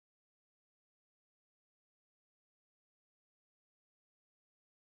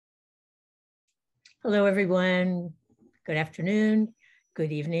Hello, everyone. Good afternoon,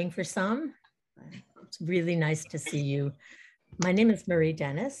 good evening for some. It's really nice to see you. My name is Marie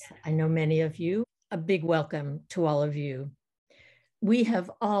Dennis. I know many of you. A big welcome to all of you. We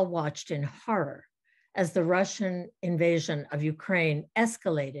have all watched in horror as the Russian invasion of Ukraine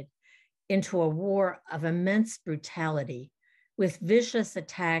escalated into a war of immense brutality with vicious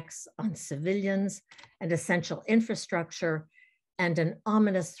attacks on civilians and essential infrastructure and an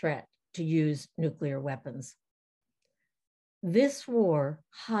ominous threat to use nuclear weapons. This war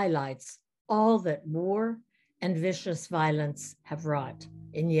highlights all that war and vicious violence have wrought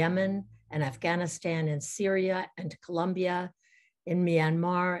in Yemen and Afghanistan, in Syria and Colombia, in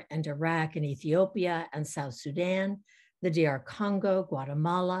Myanmar and Iraq and Ethiopia and South Sudan, the DR Congo,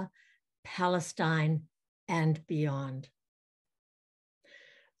 Guatemala, Palestine, and beyond.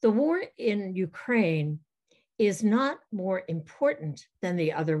 The war in Ukraine is not more important than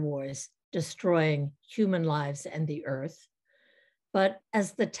the other wars destroying human lives and the earth. But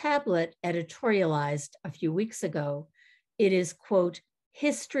as the tablet editorialized a few weeks ago, it is, quote,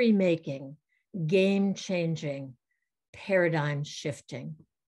 history making, game changing, paradigm shifting.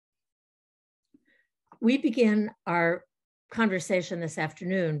 We begin our conversation this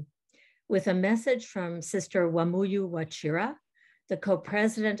afternoon with a message from Sister Wamuyu Wachira, the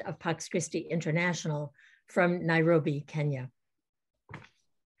co-president of Pax Christi International from Nairobi, Kenya.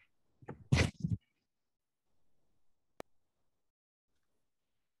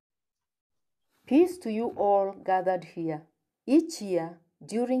 Peace to you all gathered here. Each year,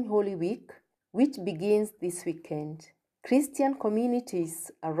 during Holy Week, which begins this weekend, Christian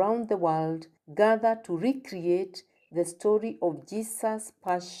communities around the world gather to recreate the story of Jesus'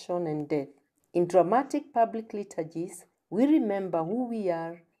 passion and death. In dramatic public liturgies, we remember who we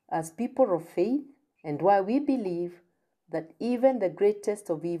are as people of faith and why we believe that even the greatest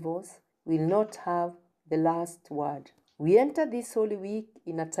of evils will not have the last word. We enter this Holy Week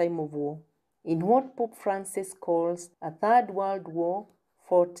in a time of war, in what Pope Francis calls a third world war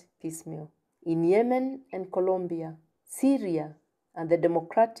fought piecemeal. In Yemen and Colombia, Syria and the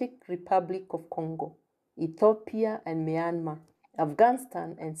Democratic Republic of Congo, Ethiopia and Myanmar,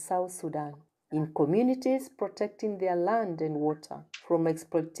 Afghanistan and South Sudan, in communities protecting their land and water from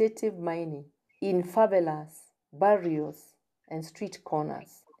exploitative mining, in favelas, barrios, and street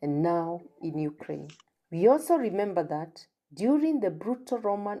corners, and now in Ukraine. We also remember that during the brutal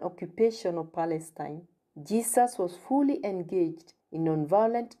Roman occupation of Palestine, Jesus was fully engaged in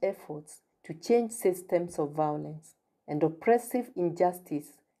nonviolent efforts to change systems of violence and oppressive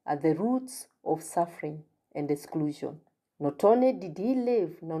injustice at the roots of suffering and exclusion. Not only did he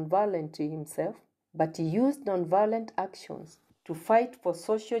live nonviolently himself, but he used nonviolent actions to fight for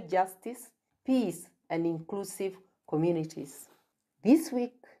social justice, peace, and inclusive communities. This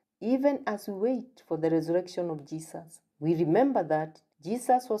week, even as we wait for the resurrection of Jesus, we remember that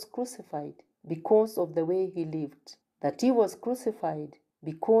Jesus was crucified because of the way he lived, that he was crucified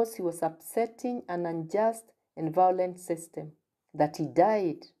because he was upsetting an unjust and violent system, that he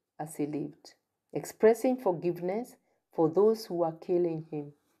died as he lived, expressing forgiveness for those who were killing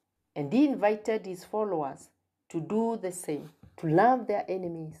him. And he invited his followers to do the same, to love their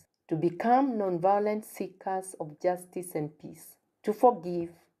enemies, to become nonviolent seekers of justice and peace, to forgive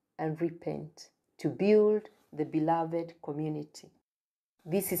and repent, to build the beloved community.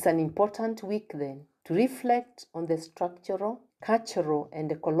 This is an important week then to reflect on the structural, cultural,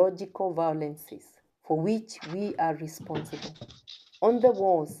 and ecological violences for which we are responsible, on the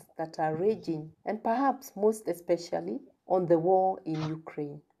wars that are raging, and perhaps most especially on the war in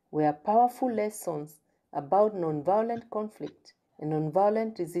Ukraine, where powerful lessons about nonviolent conflict and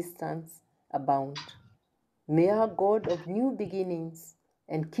nonviolent resistance abound. May our God of new beginnings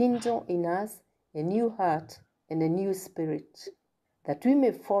enkindle in us a new heart and a new spirit, that we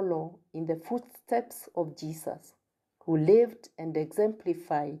may follow in the footsteps of Jesus, who lived and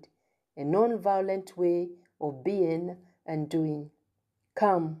exemplified a non-violent way of being and doing.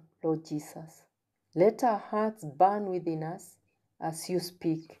 Come, Lord Jesus, let our hearts burn within us as you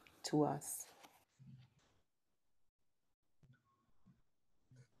speak to us.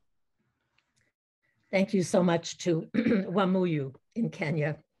 Thank you so much to Wamuyu in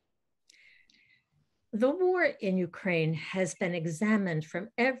Kenya. The war in Ukraine has been examined from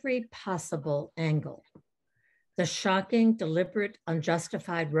every possible angle. The shocking, deliberate,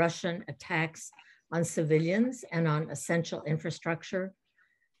 unjustified Russian attacks on civilians and on essential infrastructure,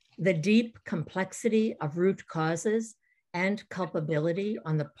 the deep complexity of root causes and culpability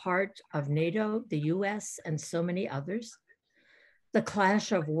on the part of NATO, the US, and so many others, the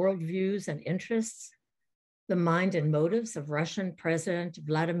clash of worldviews and interests, the mind and motives of Russian President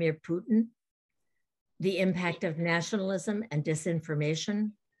Vladimir Putin, the impact of nationalism and disinformation,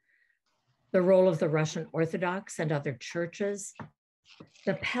 the role of the Russian Orthodox and other churches,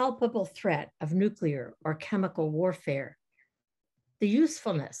 the palpable threat of nuclear or chemical warfare, the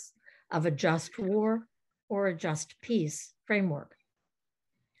usefulness of a just war or a just peace framework.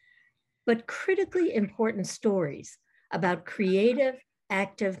 But critically important stories about creative,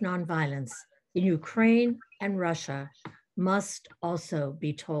 active nonviolence in Ukraine and Russia must also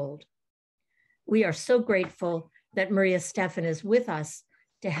be told. We are so grateful that Maria Stephan is with us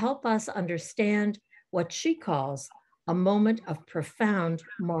to help us understand what she calls a moment of profound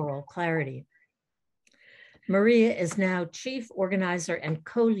moral clarity. Maria is now chief organizer and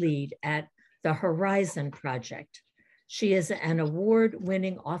co-lead at the Horizon Project. She is an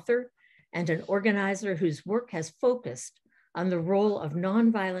award-winning author and an organizer whose work has focused on the role of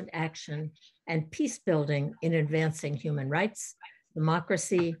nonviolent action and peace building in advancing human rights,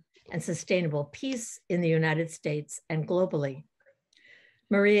 democracy, and sustainable peace in the United States and globally.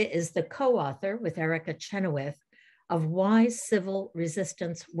 Maria is the co-author with Erica Chenoweth of Why Civil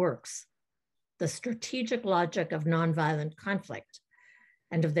Resistance Works, the Strategic Logic of Nonviolent Conflict,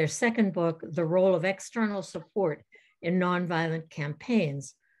 and of their second book, The Role of External Support in Nonviolent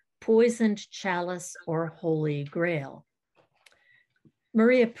Campaigns, Poisoned Chalice or Holy Grail.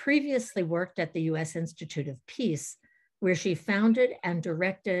 Maria previously worked at the U.S. Institute of Peace, where she founded and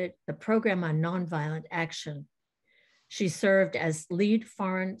directed the Program on Nonviolent Action. She served as lead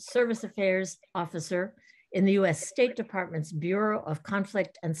Foreign Service Affairs officer in the U.S. State Department's Bureau of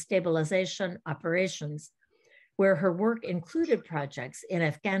Conflict and Stabilization Operations, where her work included projects in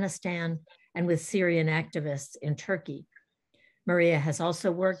Afghanistan and with Syrian activists in Turkey. Maria has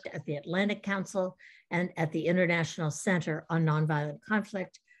also worked at the Atlantic Council and at the International Center on Nonviolent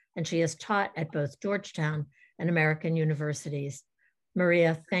Conflict, and she has taught at both Georgetown and American universities.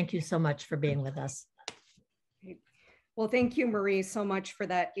 Maria, thank you so much for being with us. Well, thank you, Marie, so much for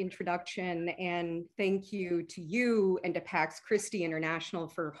that introduction. And thank you to you and to Pax Christi International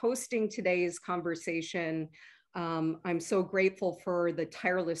for hosting today's conversation. I'm so grateful for the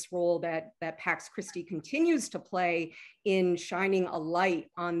tireless role that Pax Christi continues to play in shining a light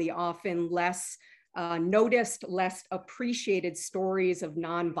on the often less noticed, less appreciated stories of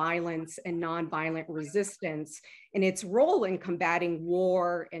nonviolence and nonviolent resistance and its role in combating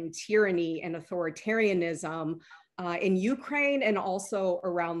war and tyranny and authoritarianism in Ukraine and also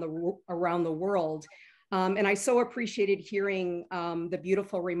around the world. And I so appreciated hearing the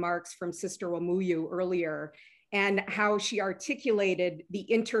beautiful remarks from Sister Wamuyu earlier and how she articulated the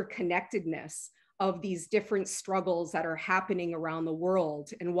interconnectedness of these different struggles that are happening around the world.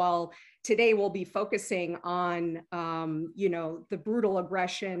 And while today we'll be focusing on, the brutal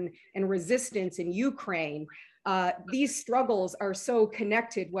aggression and resistance in Ukraine, these struggles are so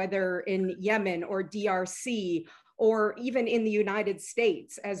connected, whether in Yemen or DRC, or even in the United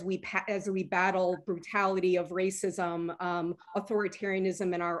States, as we battle brutality of racism,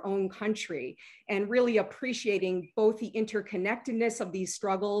 authoritarianism in our own country, and really appreciating both the interconnectedness of these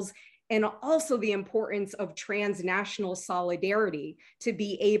struggles and also the importance of transnational solidarity to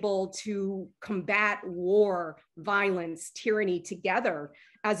be able to combat war, violence, tyranny together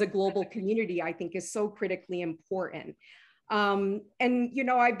as a global community, I think is so critically important.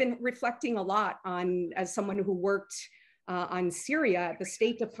 I've been reflecting a lot on, as someone who worked on Syria at the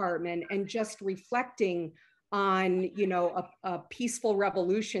State Department, and just reflecting on, a peaceful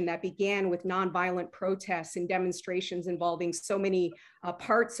revolution that began with nonviolent protests and demonstrations involving so many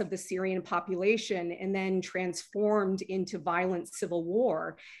parts of the Syrian population, and then transformed into violent civil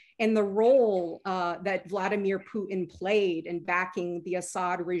war. And the role that Vladimir Putin played in backing the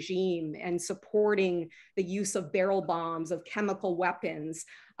Assad regime and supporting the use of barrel bombs, of chemical weapons.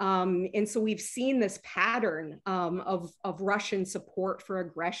 And so we've seen this pattern of Russian support for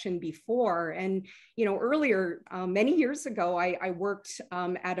aggression before. And, earlier, many years ago, I worked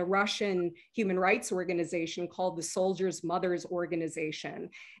at a Russian human rights organization called the Soldiers' Mothers Organization.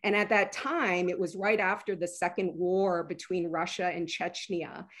 And at that time, it was right after the second war between Russia and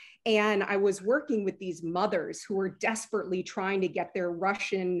Chechnya. And I was working with these mothers who were desperately trying to get their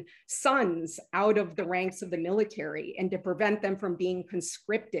Russian sons out of the ranks of the military and to prevent them from being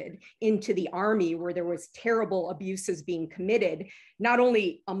conscripted into the army, where there was terrible abuses being committed, not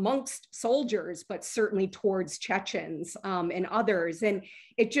only amongst soldiers, but certainly towards Chechens and others. And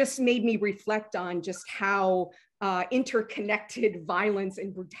it just made me reflect on just how interconnected violence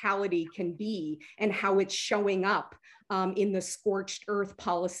and brutality can be, and how it's showing up in the scorched earth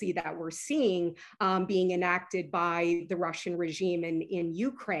policy that we're seeing being enacted by the Russian regime in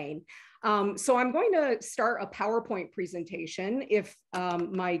Ukraine. So I'm going to start a PowerPoint presentation if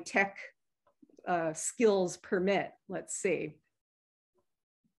my tech skills permit. Let's see.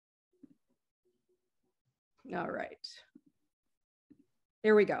 All right.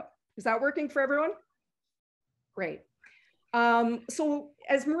 There we go. Is that working for everyone? Great. So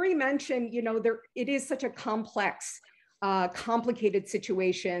as Marie mentioned, you know, it is such a complex, complicated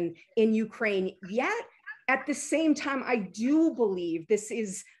situation in Ukraine, yet at the same time, I do believe this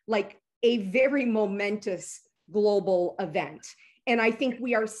is like a very momentous global event. And I think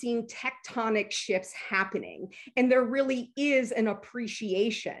we are seeing tectonic shifts happening. And there really is an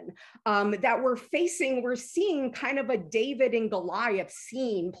appreciation that we're seeing kind of a David and Goliath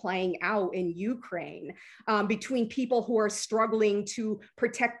scene playing out in Ukraine between people who are struggling to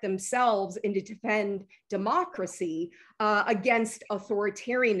protect themselves and to defend democracy against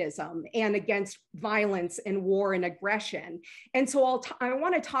authoritarianism and against violence and war and aggression. And so I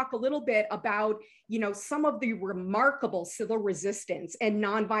want to talk a little bit about, you know, some of the remarkable civil resistance and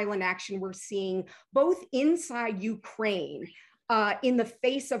nonviolent action we're seeing both inside Ukraine in the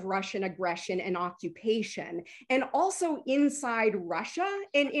face of Russian aggression and occupation, and also inside Russia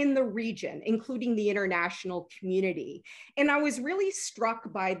and in the region, including the international community. And I was really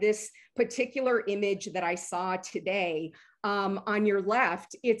struck by this particular image that I saw today on your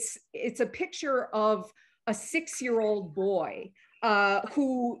left. It's a picture of a 6-year-old boy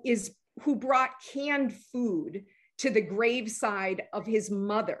who brought canned food to the graveside of his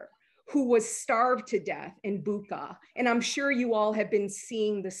mother, who was starved to death in Bucha. And I'm sure you all have been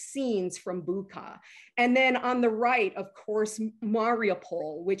seeing the scenes from Bucha. And then on the right, of course,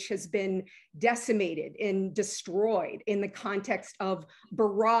 Mariupol, which has been decimated and destroyed in the context of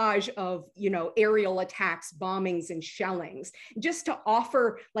barrage of, you know, aerial attacks, bombings, and shellings, just to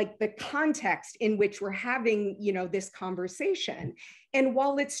offer like the context in which we're having, you know, this conversation. And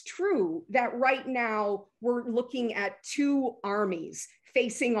while it's true that right now we're looking at two armies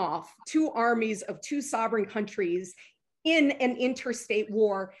facing off, two armies of two sovereign countries in an interstate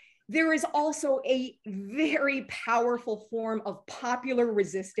war, there is also a very powerful form of popular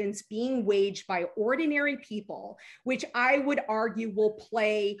resistance being waged by ordinary people, which I would argue will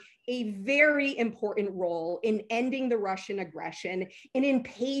play a very important role in ending the Russian aggression and in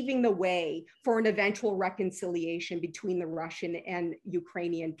paving the way for an eventual reconciliation between the Russian and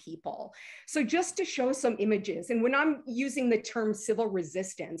Ukrainian people. So just to show some images, and when I'm using the term civil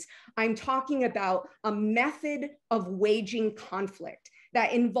resistance, I'm talking about a method of waging conflict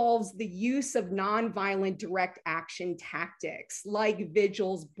that involves the use of nonviolent direct action tactics like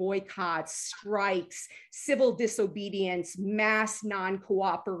vigils, boycotts, strikes, civil disobedience, mass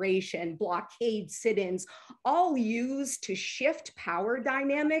non-cooperation, blockade sit-ins, all used to shift power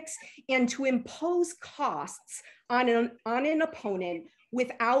dynamics and to impose costs on an opponent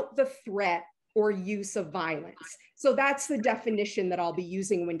without the threat or use of violence. So that's the definition that I'll be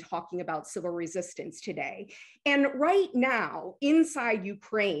using when talking about civil resistance today. And right now, inside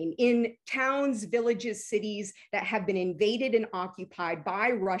Ukraine, in towns, villages, cities that have been invaded and occupied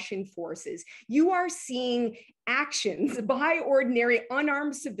by Russian forces, you are seeing actions by ordinary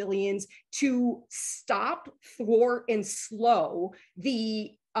unarmed civilians to stop, thwart, and slow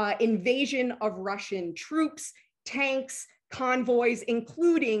the invasion of Russian troops, tanks, convoys,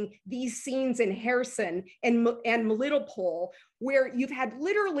 including these scenes in Kherson and Melitopol, where you've had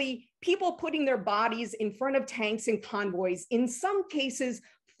literally people putting their bodies in front of tanks and convoys, in some cases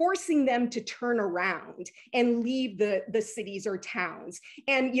forcing them to turn around and leave the cities or towns.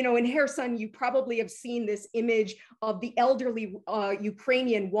 And, you know, in Kherson, you probably have seen this image of the elderly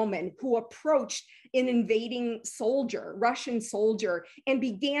Ukrainian woman who approached an invading soldier, Russian soldier, and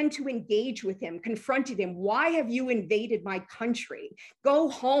began to engage with him, confronted him. Why have you invaded my country? Go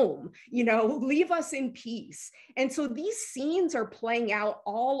home, you know, leave us in peace. And so these scenes are playing out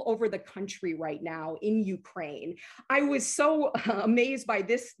all over the country right now in Ukraine. I was so amazed by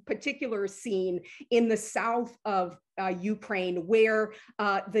this particular scene in the south of Ukraine, where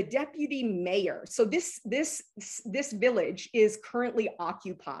the deputy mayor, so this village is currently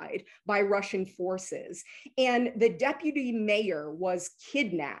occupied by Russian forces, and the deputy mayor was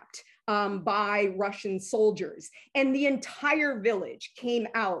kidnapped by Russian soldiers. And the entire village came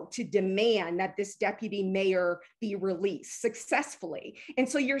out to demand that this deputy mayor be released successfully. And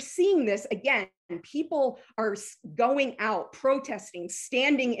so you're seeing this again, people are going out, protesting,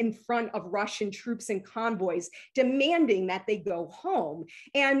 standing in front of Russian troops and convoys, demanding that they go home.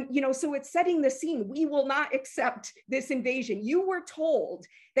 And, you know, so it's setting the scene. We will not accept this invasion. You were told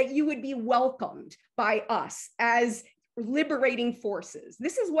that you would be welcomed by us as liberating forces.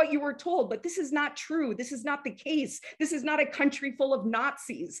 This is what you were told, but this is not true. This is not the case. This is not a country full of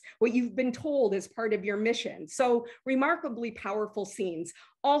Nazis, what you've been told as part of your mission. So remarkably powerful scenes.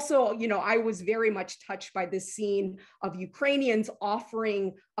 Also, you know, I was very much touched by this scene of Ukrainians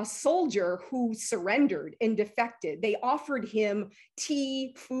offering a soldier who surrendered and defected. They offered him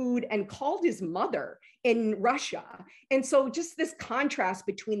tea, food, and called his mother in Russia. And so just this contrast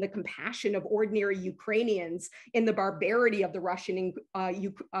between the compassion of ordinary Ukrainians and the barbarity of the Russian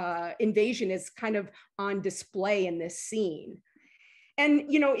invasion is kind of on display in this scene.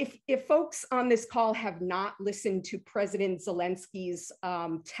 And, you know, if folks on this call have not listened to President Zelensky's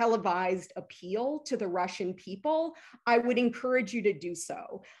televised appeal to the Russian people, I would encourage you to do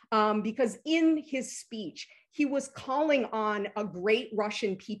so. Because in his speech, he was calling on a great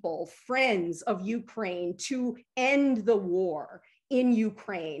Russian people, friends of Ukraine, to end the war in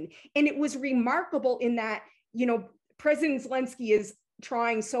Ukraine. And it was remarkable in that, you know, President Zelensky is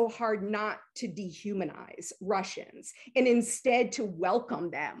trying so hard not to dehumanize Russians and instead to welcome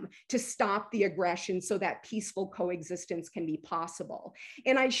them, to stop the aggression so that peaceful coexistence can be possible.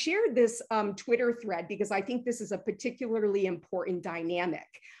 And I shared this Twitter thread because I think this is a particularly important dynamic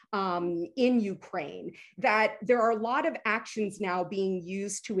in Ukraine, that there are a lot of actions now being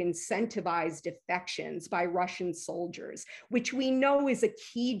used to incentivize defections by Russian soldiers, which we know is a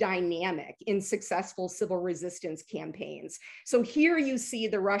key dynamic in successful civil resistance campaigns. So here you see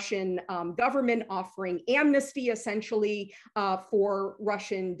the Russian government offering amnesty essentially for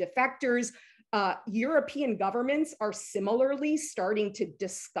Russian defectors. European governments are similarly starting to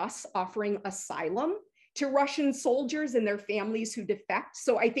discuss offering asylum to Russian soldiers and their families who defect.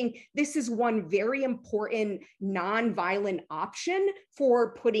 So I think this is one very important nonviolent option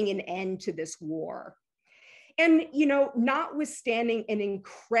for putting an end to this war. And, you know, notwithstanding an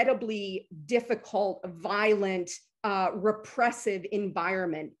incredibly difficult, violent, repressive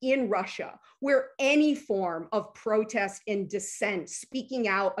environment in Russia, where any form of protest and dissent speaking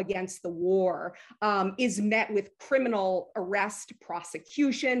out against the war is met with criminal arrest,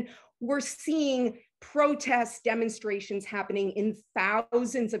 prosecution, we're seeing protests, demonstrations happening in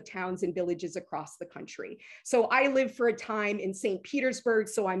thousands of towns and villages across the country. So I lived for a time in St. Petersburg,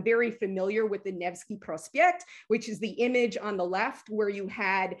 so I'm very familiar with the Nevsky Prospect, which is the image on the left where you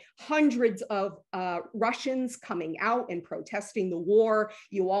had hundreds of Russians coming out and protesting the war.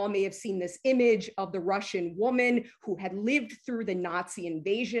 You all may have seen this image of the Russian woman who had lived through the Nazi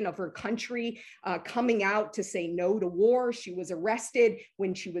invasion of her country, coming out to say no to war. She was arrested.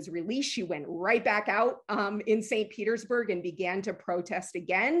 When she was released, she went right back out in St. Petersburg and began to protest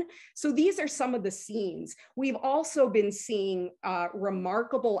again. So these are some of the scenes. We've also been seeing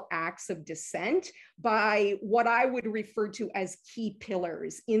remarkable acts of dissent by what I would refer to as key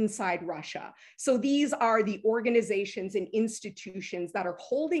pillars inside Russia. So these are the organizations and institutions that are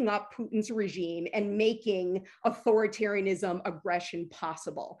holding up Putin's regime and making authoritarianism, aggression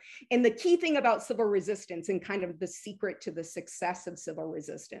possible. And the key thing about civil resistance, and kind of the secret to the success of civil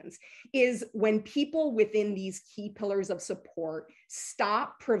resistance, is when people within these key pillars of support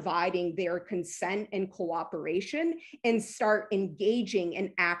stop providing their consent and cooperation and start engaging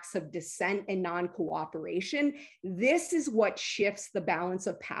in acts of dissent and non-cooperation, this is what shifts the balance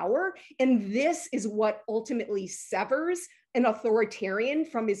of power. And this is what ultimately severs an authoritarian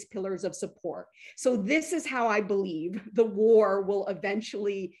from his pillars of support. So this is how I believe the war will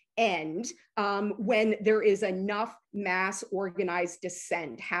eventually end, when there is enough mass organized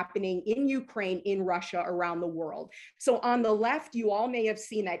dissent happening in Ukraine, in Russia, around the world. So on the left, you all may have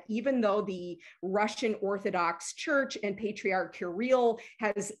seen that even though the Russian Orthodox Church and Patriarch Kirill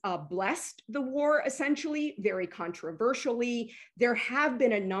has blessed the war, essentially, very controversially, there have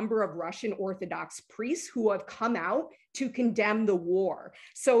been a number of Russian Orthodox priests who have come out to condemn the war.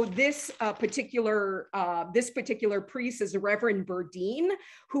 So this particular priest is Reverend Berdine,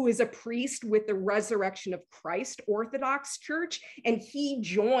 who is a priest with the Resurrection of Christ Orthodox Church, and he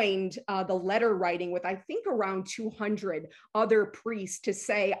joined the letter writing with, I think, around 200 other priests to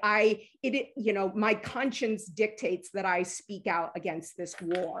say, my conscience dictates that I speak out against this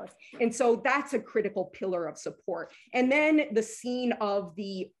war. And so that's a critical pillar of support. And then the scene of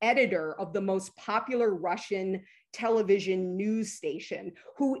the editor of the most popular Russian television news station,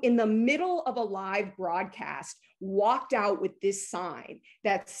 who in the middle of a live broadcast walked out with this sign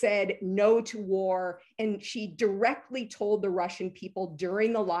that said no to war. And she directly told the Russian people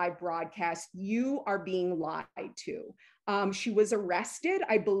during the live broadcast, you are being lied to. She was arrested.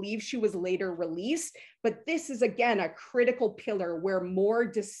 I believe she was later released. But this is, again, a critical pillar where more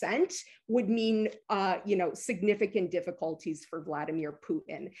dissent would mean, significant difficulties for Vladimir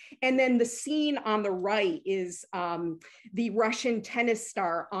Putin. And then the scene on the right is the Russian tennis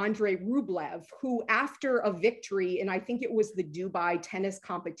star, Andrei Rublev, who after a victory, and I think it was the Dubai tennis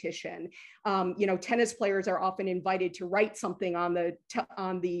competition, tennis players are often invited to write something on the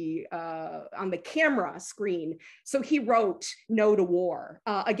camera screen. So he wrote "No to War."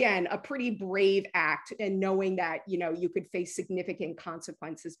 Again, a pretty brave act, and knowing that you could face significant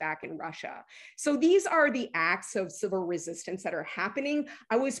consequences back in Russia. So these are the acts of civil resistance that are happening.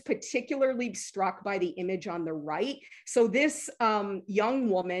 I was particularly struck by the image on the right. So this young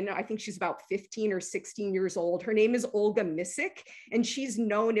woman, I think she's about 15 or 16 years old. Her name is Olga Misik, and she's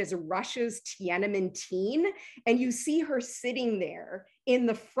known as Russia's Tiananmen teen. And you see her sitting there in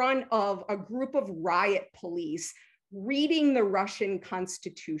the front of a group of riot police reading the Russian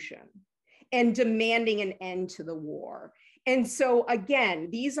Constitution and demanding an end to the war. And so again,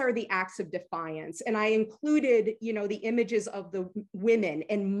 these are the acts of defiance. And I included, the images of the women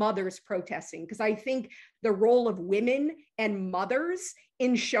and mothers protesting, because I think the role of women and mothers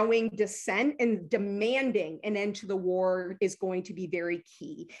in showing dissent and demanding an end to the war is going to be very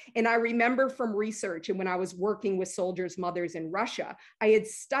key. And I remember from research, and when I was working with soldiers' mothers in Russia, I had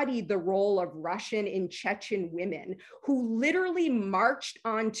studied the role of Russian and Chechen women who literally marched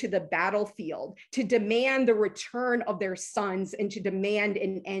onto the battlefield to demand the return of their sons and to demand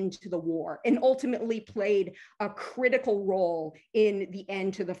an end to the war, and ultimately played a critical role in the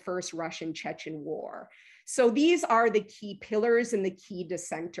end to the First Russian-Chechen War. So these are the key pillars and the key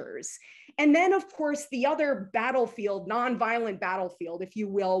dissenters. And then, of course, the other battlefield, nonviolent battlefield, if you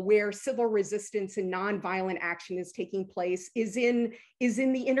will, where civil resistance and nonviolent action is taking place is in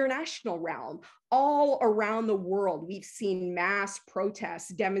the international realm. All around the world, we've seen mass protests,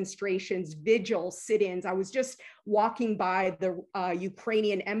 demonstrations, vigils, sit-ins. I was just walking by the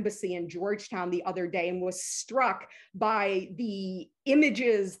Ukrainian embassy in Georgetown the other day and was struck by the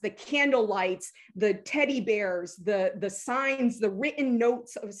images, the candle lights, the teddy bears, the signs, the written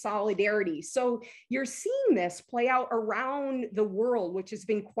notes of solidarity. So you're seeing this play out around the world, which has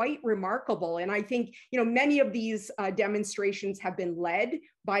been quite remarkable. And I think, many of these demonstrations have been led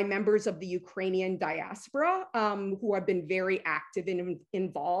by members of the Ukrainian diaspora who have been very active and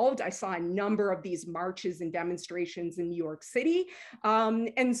involved. I saw a number of these marches and demonstrations in New York City.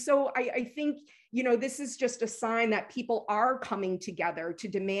 And so I think, this is just a sign that people are coming together to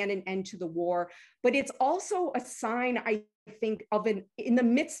demand an end to the war. But it's also a sign, I think, in the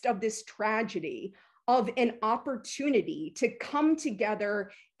midst of this tragedy, of an opportunity to come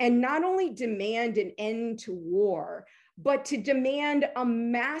together and not only demand an end to war, but to demand a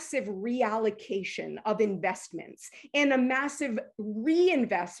massive reallocation of investments and a massive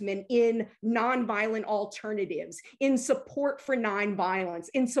reinvestment in nonviolent alternatives, in support for nonviolence,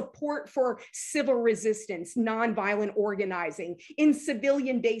 in support for civil resistance, nonviolent organizing, in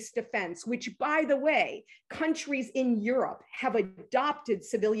civilian-based defense, which, by the way, countries in Europe have adopted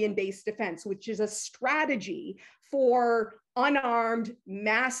civilian-based defense, which is a strategy for unarmed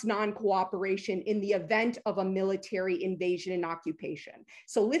mass non-cooperation in the event of a military invasion and occupation.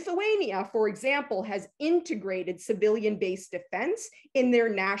 So Lithuania, for example, has integrated civilian-based defense in their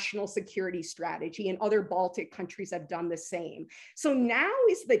national security strategy, and other Baltic countries have done the same. So now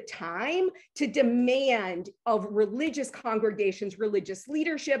is the time to demand of religious congregations, religious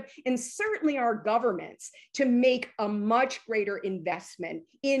leadership, and certainly our governments to make a much greater investment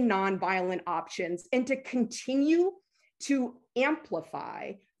in nonviolent options and to continue to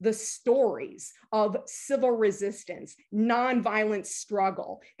amplify the stories of civil resistance, nonviolent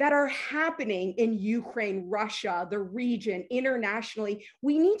struggle that are happening in Ukraine, Russia, the region, internationally.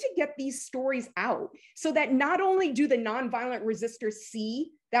 We need to get these stories out so that not only do the nonviolent resistors see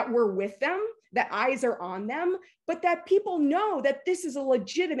that we're with them, that eyes are on them, but that people know that this is a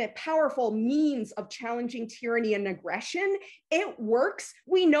legitimate, powerful means of challenging tyranny and aggression. It works.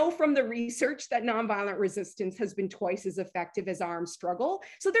 We know from the research that nonviolent resistance has been twice as effective as armed struggle.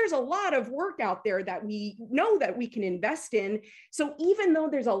 So there's a lot of work out there that we know that we can invest in. So even though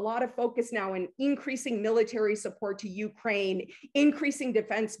there's a lot of focus now in increasing military support to Ukraine, increasing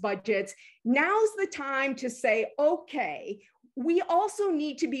defense budgets, now's the time to say, okay, we also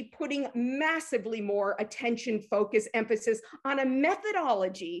need to be putting massively more attention, focus, emphasis on a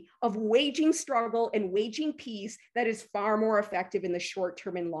methodology of waging struggle and waging peace that is far more effective in the short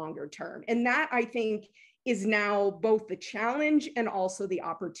term and longer term. And that, I think, is now both the challenge and also the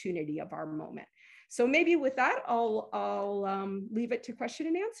opportunity of our moment. So maybe with that, I'll leave it to question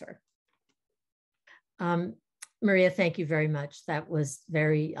and answer. Maria, thank you very much. That was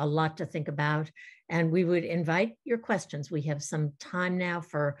a lot to think about. And we would invite your questions. We have some time now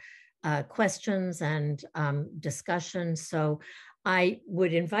for questions and discussion. So I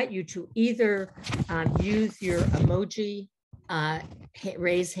would invite you to either use your emoji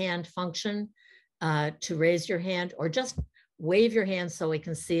raise hand function to raise your hand, or just wave your hand so we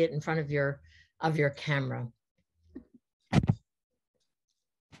can see it in front of your camera.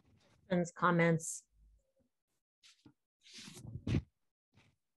 Questions, comments?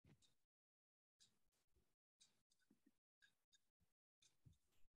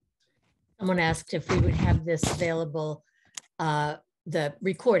 Someone asked if we would have this available, the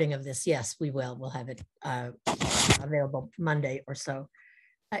recording of this. Yes, we will. We'll have it available Monday or so.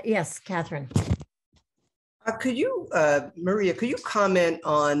 Yes, Catherine. Could you, Maria, could you comment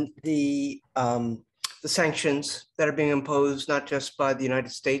on the sanctions that are being imposed, not just by the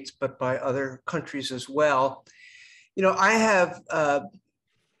United States, but by other countries as well? You know, I have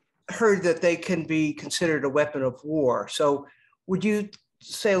heard that they can be considered a weapon of war. So would you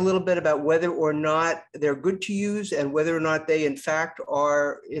say a little bit about whether or not they're good to use, and whether or not they in fact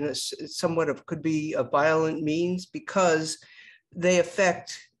are in a somewhat of, could be a violent means, because they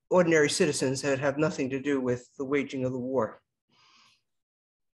affect ordinary citizens that have nothing to do with the waging of the war?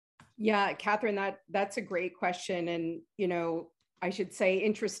 Yeah, Catherine, that's a great question. And, you know, I should say,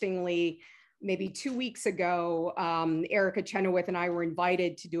 interestingly, maybe 2 weeks ago, Erica Chenoweth and I were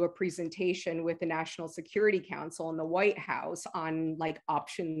invited to do a presentation with the National Security Council in the White House on like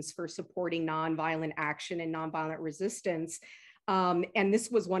options for supporting nonviolent action and nonviolent resistance. And this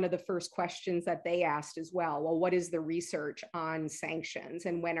was one of the first questions that they asked as well. Well, what is the research on sanctions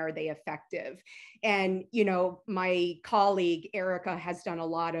and when are they effective? And, you know, my colleague Erica has done a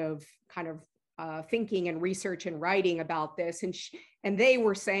lot of kind of thinking and research and writing about this. And they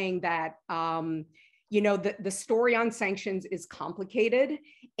were saying that, you know, the story on sanctions is complicated.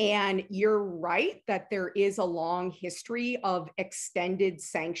 And you're right that there is a long history of extended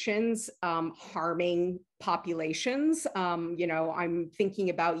sanctions harming populations. You know, I'm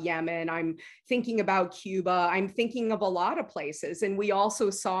thinking about Yemen, I'm thinking about Cuba, I'm thinking of a lot of places. And we also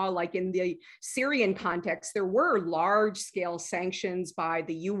saw, like in the Syrian context, there were large scale sanctions by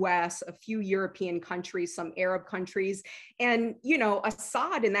the US, a few European countries, some Arab countries. And, you know,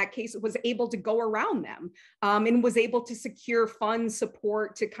 Assad in that case was able to go around them and was able to secure fund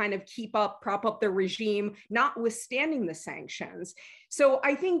support to kind of prop up the regime, notwithstanding the sanctions. So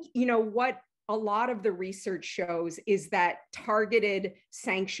I think, you know, what a lot of the research shows is that targeted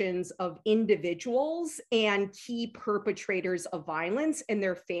sanctions of individuals and key perpetrators of violence and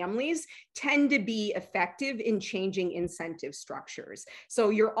their families tend to be effective in changing incentive structures. So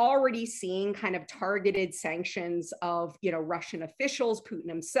you're already seeing kind of targeted sanctions of, you know, Russian officials, Putin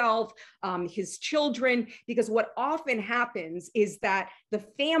himself, his children, because what often happens is that the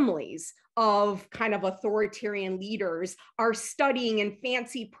families of kind of authoritarian leaders are studying in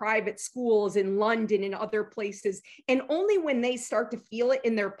fancy private schools in London and other places. And only when they start to feel it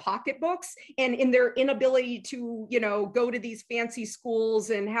in their pocketbooks and in their inability to, you know, go to these fancy schools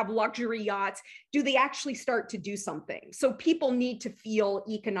and have luxury yachts, do they actually start to do something. So people need to feel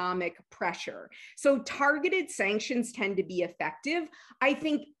economic pressure. So targeted sanctions tend to be effective. I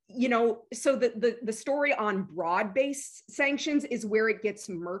think, you know, so the story on broad-based sanctions is where it gets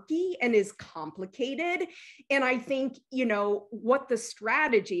murky and is complicated. And I think, you know, what the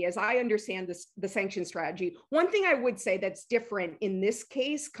strategy, as I understand this, the sanction strategy, one thing I would say that's different in this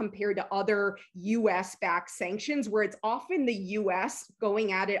case compared to other US-backed sanctions, where it's often the US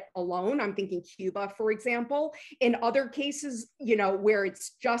going at it alone. I'm thinking Cuba, for example. In other cases, you know, where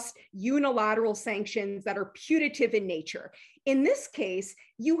it's just unilateral sanctions that are putative in nature. In this case,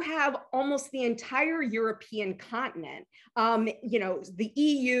 you have almost the entire European continent, you know, the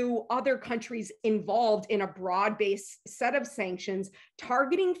EU, other countries involved in a broad-based set of sanctions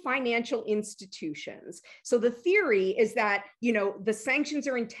targeting financial institutions. So the theory is that, you know, the sanctions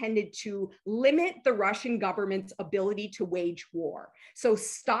are intended to limit the Russian government's ability to wage war. So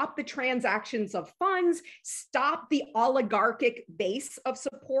stop the transactions of funds, stop the oligarchic base of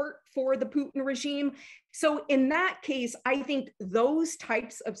support for the Putin regime. So in that case, I think those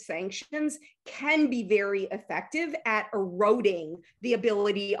types of sanctions can be very effective at eroding the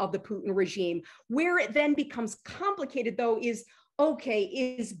ability of the Putin regime. Where it then becomes complicated, though, is, okay,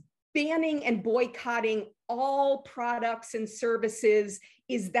 is banning and boycotting all products and services,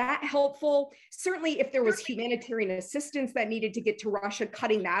 is that helpful? Certainly, if there was humanitarian assistance that needed to get to Russia,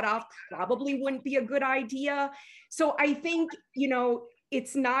 cutting that off probably wouldn't be a good idea. So I think, you know,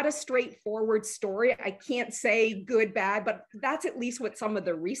 it's not a straightforward story. I can't say good, bad, but that's at least what some of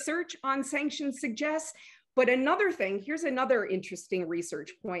the research on sanctions suggests. But another thing, here's another interesting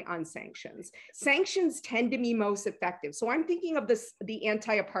research point on sanctions. Sanctions tend to be most effective. So I'm thinking of the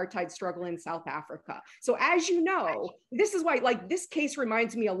anti-apartheid struggle in South Africa. So as you know, this is why, like, this case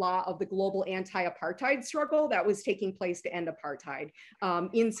reminds me a lot of the global anti-apartheid struggle that was taking place to end apartheid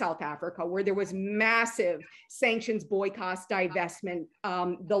in South Africa, where there was massive sanctions, boycotts, divestment,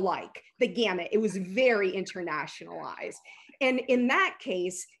 the like, the gamut. It was very internationalized. And in that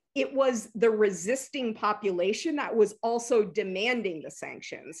case, it was the resisting population that was also demanding the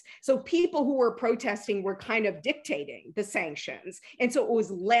sanctions. So people who were protesting were kind of dictating the sanctions. And so it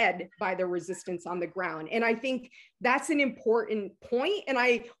was led by the resistance on the ground. And I think that's an important point. And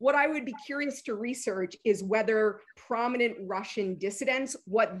what I would be curious to research is whether prominent Russian dissidents,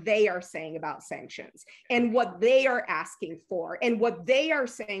 what they are saying about sanctions and what they are asking for and what they are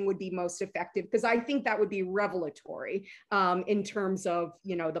saying would be most effective, because I think that would be revelatory in terms of,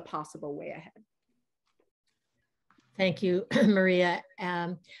 you know, the possible way ahead. Thank you, Maria.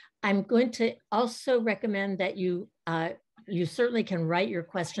 I'm going to also recommend that you certainly can write your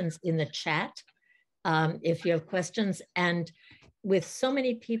questions in the chat if you have questions. And with so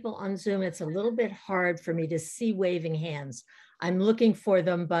many people on Zoom, it's a little bit hard for me to see waving hands. I'm looking for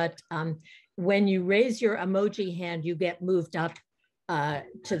them, but when you raise your emoji hand, you get moved up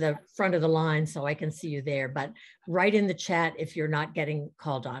to the front of the line so I can see you there, but write in the chat if you're not getting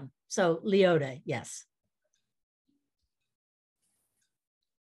called on. So Leota, yes.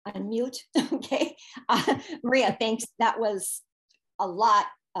 Unmute, okay. Maria, thanks. That was a lot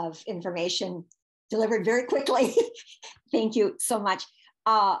of information delivered very quickly. Thank you so much.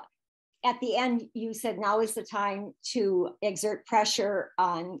 At the end, you said now is the time to exert pressure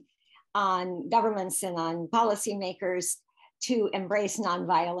on governments and on policymakers to embrace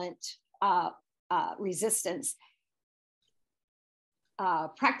nonviolent resistance.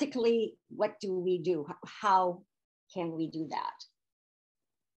 Practically, what do we do? How can we do that?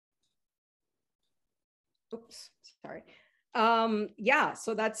 Oops, sorry. Yeah,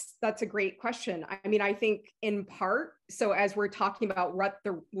 so that's a great question. I mean, I think in part, so as we're talking about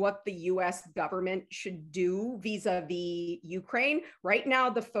what the US government should do vis-a-vis Ukraine, right now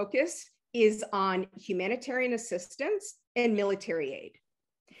the focus is on humanitarian assistance and military aid.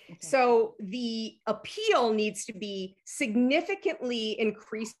 Okay. So the appeal needs to be significantly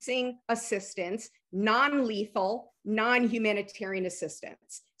increasing assistance, non-lethal, non-humanitarian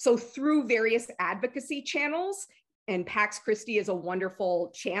assistance. So through various advocacy channels, and Pax Christi is a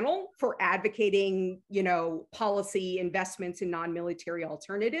wonderful channel for advocating, you know, policy investments in non-military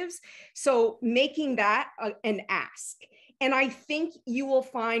alternatives. So making that an ask. And I think you will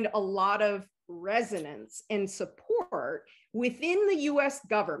find a lot of resonance and support within the US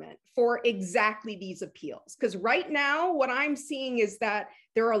government for exactly these appeals. Because right now, what I'm seeing is that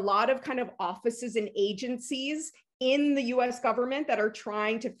there are a lot of kind of offices and agencies in the US government that are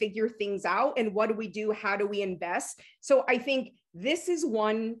trying to figure things out. And what do we do? How do we invest? So I think this is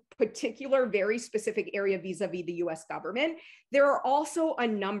one particular very specific area vis-a-vis the US government. There are also a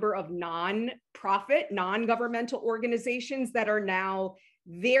number of non-profit, non-governmental organizations that are now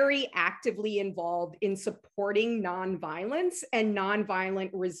very actively involved in supporting nonviolence and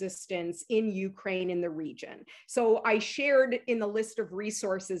nonviolent resistance in Ukraine in the region. So I shared in the list of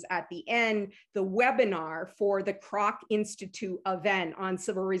resources at the end, the webinar for the Kroc Institute event on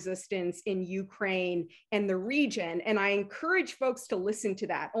civil resistance in Ukraine and the region. And I encourage folks to listen to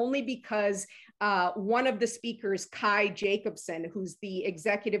that only because one of the speakers, Kai Jacobson, who's the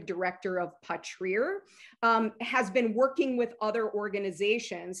executive director of Patria, has been working with other organizations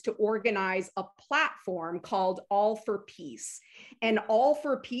to organize a platform called All for Peace. And All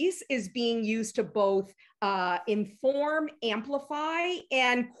for Peace is being used to both inform, amplify,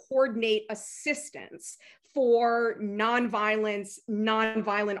 and coordinate assistance for nonviolence,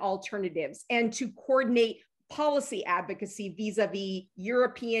 nonviolent alternatives, and to coordinate policy advocacy vis-a-vis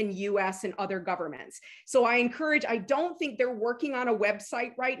European, US, and other governments. So I don't think they're working on a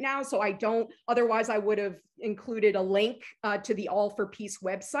website right now, so otherwise I would have included a link to the All for Peace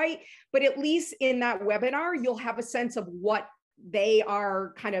website, but at least in that webinar, you'll have a sense of what they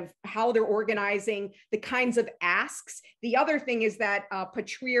are kind of how they're organizing, the kinds of asks. The other thing is that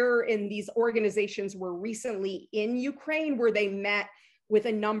Patria and these organizations were recently in Ukraine where they met with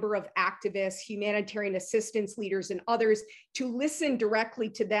a number of activists, humanitarian assistance leaders, and others to listen directly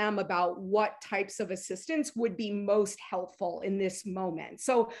to them about what types of assistance would be most helpful in this moment.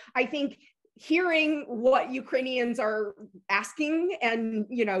 So I think hearing what Ukrainians are asking and,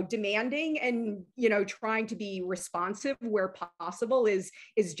 you know, demanding and, you know, trying to be responsive where possible is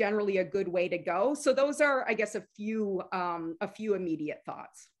generally a good way to go. So those are, I guess, a few immediate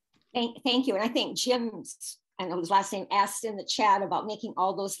thoughts. Thank you. And I think Jim's, I know his last name, asked in the chat about making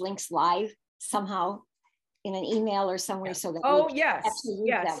all those links live somehow in an email or somewhere so that oh we yes, actually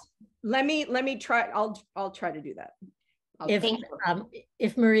yes. them. Let me try. I'll try to do that.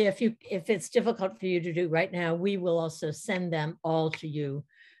 If Maria, if it's difficult for you to do right now, we will also send them all to you.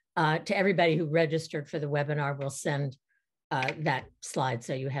 To everybody who registered for the webinar, we'll send that slide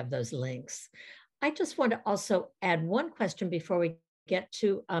so you have those links. I just want to also add one question before we get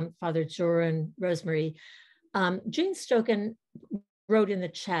to Father Zur and Rosemary. Jean Stoken wrote in the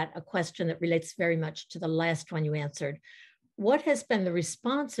chat a question that relates very much to the last one you answered. What has been the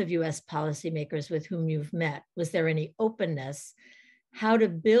response of US policymakers with whom you've met? Was there any openness? How to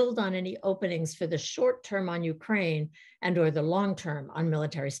build on any openings for the short term on Ukraine and or the long term on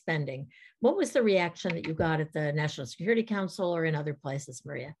military spending? What was the reaction that you got at the National Security Council or in other places,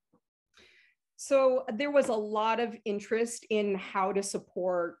 Maria? So there was a lot of interest in how to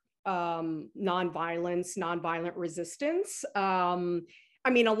support nonviolence, nonviolent resistance. I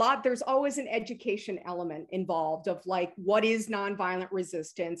mean, there's always an education element involved of like, what is nonviolent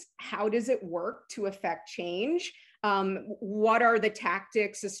resistance? How does it work to affect change? What are the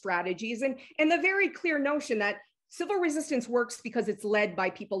tactics, the strategies, and the very clear notion that civil resistance works because it's led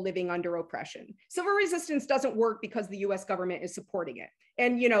by people living under oppression. Civil resistance doesn't work because the US government is supporting it.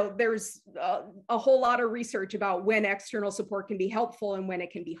 And, you know, there's a whole lot of research about when external support can be helpful and when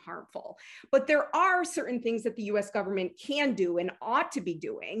it can be harmful. But there are certain things that the US government can do and ought to be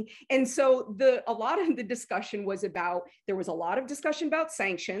doing. And so a lot of the discussion was about, there was a lot of discussion about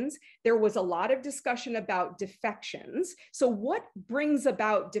sanctions. There was a lot of discussion about defections. So what brings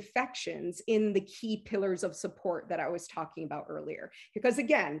about defections in the key pillars of support that I was talking about earlier? Because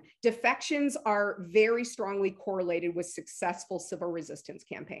again, defections are very strongly correlated with successful civil resistance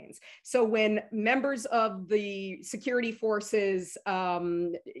campaigns. So when members of the security forces,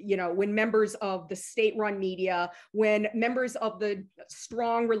 you know, when members of the state-run media, when members of the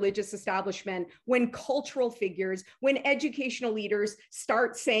strong religious establishment, when cultural figures, when educational leaders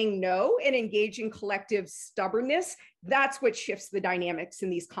start saying no and engage in collective stubbornness, that's what shifts the dynamics in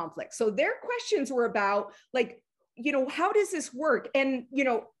these conflicts. So their questions were about, like, you know, how does this work? And, you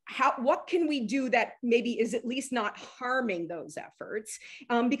know, what can we do that maybe is at least not harming those efforts?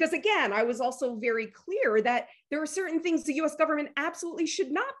 Because again, I was also very clear that there are certain things the US government absolutely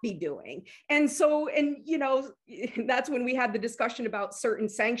should not be doing. And so, and you know, that's when we had the discussion about certain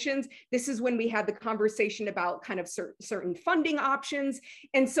sanctions. This is when we had the conversation about kind of certain funding options.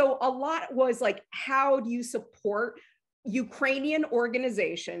 And so a lot was like, how do you support Ukrainian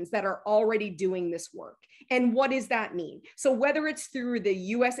organizations that are already doing this work? And what does that mean? So whether it's through the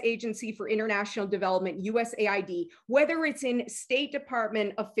US Agency for International Development, USAID, whether it's in State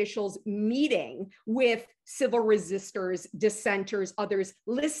Department officials meeting with civil resistors, dissenters, others,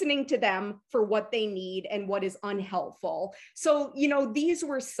 listening to them for what they need and what is unhelpful. So, you know, these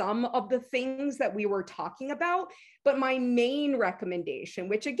were some of the things that we were talking about. But my main recommendation,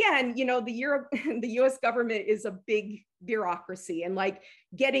 which again, you know, the US government is a big bureaucracy, and like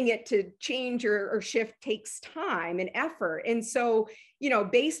getting it to change or shift takes time and effort. And so, you know,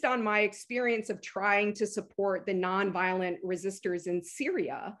 based on my experience of trying to support the nonviolent resistors in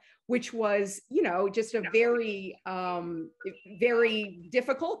Syria, which was, you know, just a very, very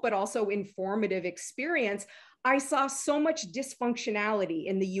difficult, but also informative experience, I saw so much dysfunctionality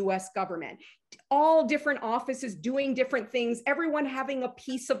in the US government. All different offices doing different things, everyone having a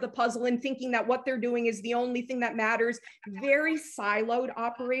piece of the puzzle and thinking that what they're doing is the only thing that matters, very siloed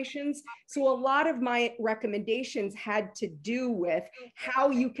operations. So a lot of my recommendations had to do with how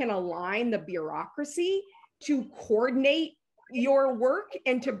you can align the bureaucracy to coordinate your work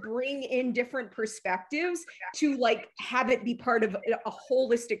and to bring in different perspectives to like have it be part of a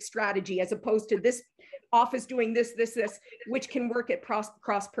holistic strategy, as opposed to this office doing this, which can work at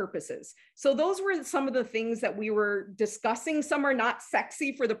cross purposes. So those were some of the things that we were discussing. Some are not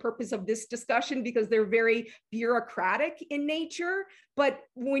sexy for the purpose of this discussion because they're very bureaucratic in nature, but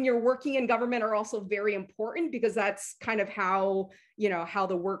when you're working in government are also very important because that's kind of how, you know, how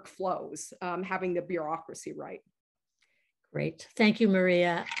the work flows, having the bureaucracy right. Great, thank you,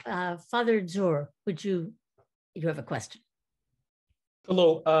 Maria. Father Zur, you have a question?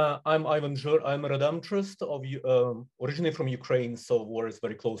 Hello, I'm Ivan Zur. I'm a redemptorist originally from Ukraine, so war is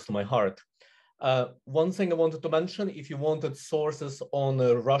very close to my heart. One thing I wanted to mention, if you wanted sources on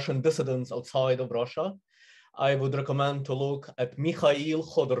Russian dissidents outside of Russia, I would recommend to look at Mikhail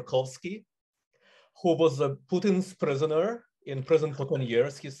Khodorkovsky, who was a Putin's prisoner in prison for 10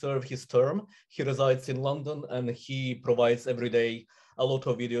 years. He served his term. He resides in London, and he provides every day a lot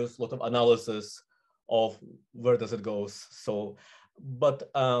of videos, a lot of analysis of where does it goes. So But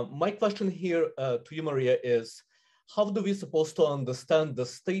my question here to you, Maria, is how do we supposed to understand the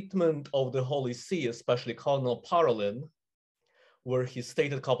statement of the Holy See, especially Cardinal Parolin, where he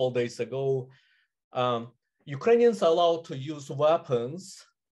stated a couple of days ago, Ukrainians are allowed to use weapons,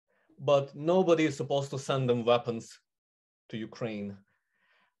 but nobody is supposed to send them weapons to Ukraine.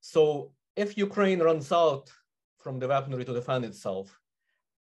 So if Ukraine runs out from the weaponry to defend itself,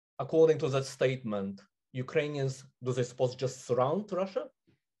 according to that statement, Ukrainians, do they suppose just surround Russia?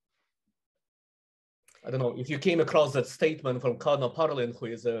 I don't know if you came across that statement from Cardinal Parolin, who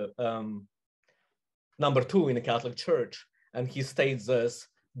is a number 2 in the Catholic Church, and he states this: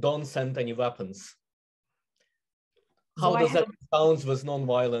 don't send any weapons. How does that sound with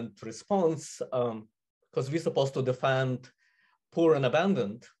nonviolent response? Because we're supposed to defend poor and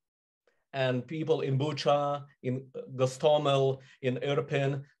abandoned, and people in Bucha, in Gostomel, in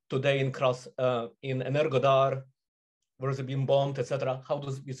Irpin, today in Energodar, where they've been bombed, etc. How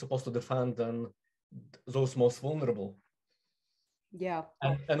does we supposed to defend those most vulnerable? Yeah.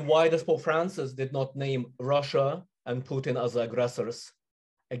 And why does Pope Francis did not name Russia and Putin as the aggressors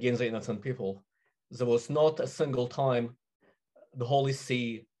against the innocent people? There was not a single time the Holy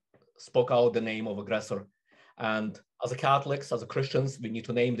See spoke out the name of aggressor. And as a Catholics, as a Christians, we need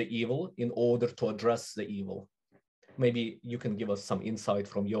to name the evil in order to address the evil. Maybe you can give us some insight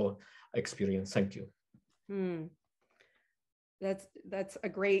from your experience. Thank you. That's a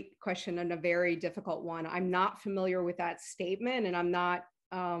great question and a very difficult one. I'm not familiar with that statement, and I'm not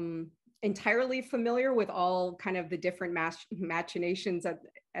entirely familiar with all kind of the different machinations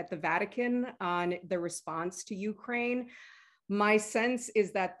at the Vatican on the response to Ukraine. My sense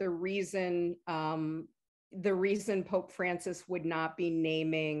is that the reason Pope Francis would not be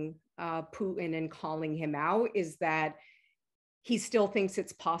naming Putin and calling him out is that he still thinks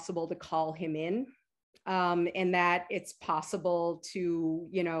it's possible to call him in, and that it's possible to,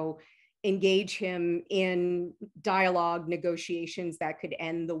 engage him in dialogue negotiations that could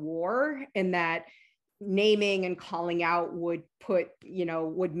end the war, and that naming and calling out would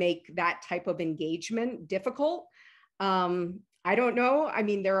make that type of engagement difficult. I don't know. I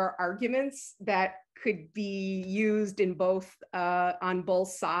mean, there are arguments that could be used on both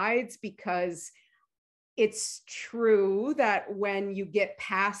sides, because it's true that when you get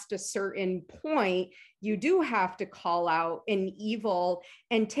past a certain point, you do have to call out an evil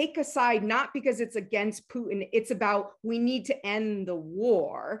and take a side, not because it's against Putin. It's about, we need to end the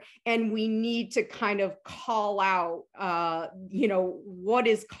war, and we need to kind of call out, what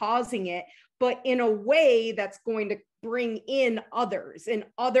is causing it, but in a way that's going to bring in others and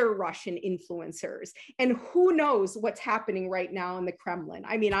other Russian influencers. And who knows what's happening right now in the Kremlin.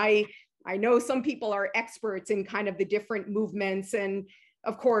 I mean, I know some people are experts in kind of the different movements, and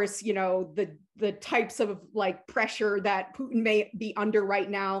of course, the types of pressure that Putin may be under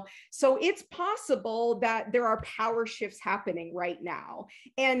right now. So it's possible that there are power shifts happening right now.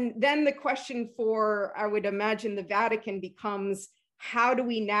 And then the question for, I would imagine, the Vatican becomes, how do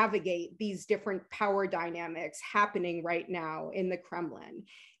we navigate these different power dynamics happening right now in the Kremlin?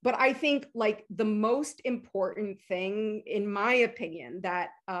 But I think the most important thing, in my opinion, that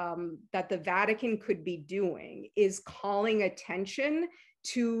the Vatican could be doing is calling attention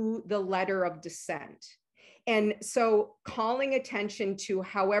to the letter of dissent. And so calling attention to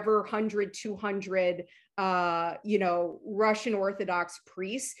however 100, 200, Russian Orthodox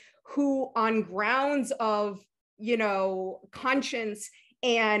priests who, on grounds of conscience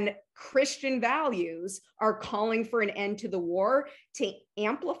and Christian values, are calling for an end to the war, to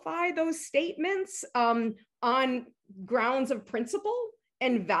amplify those statements on grounds of principle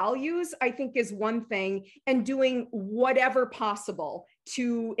and values, I think is one thing, and doing whatever possible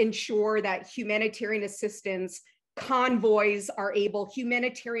to ensure that humanitarian assistance convoys are able,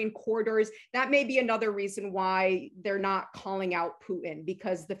 humanitarian corridors. That may be another reason why they're not calling out Putin,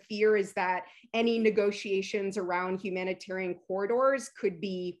 because the fear is that any negotiations around humanitarian corridors could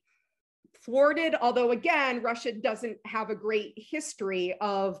be thwarted. Although again, Russia doesn't have a great history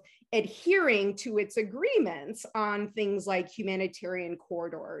of adhering to its agreements on things like humanitarian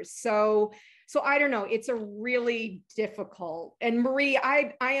corridors. So I don't know, it's a really difficult, and Marie,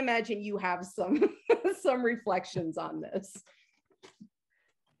 I imagine you have some reflections on this.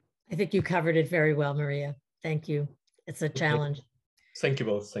 I think you covered it very well, Maria. Thank you. It's a challenge. Thank you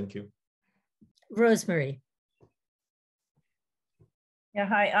both. Thank you. Rosemary. Yeah,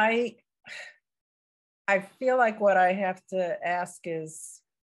 hi. I feel like what I have to ask is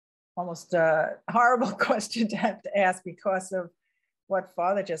almost a horrible question to have to ask, because of what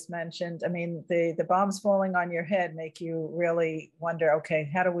Father just mentioned, I mean, the bombs falling on your head make you really wonder, okay,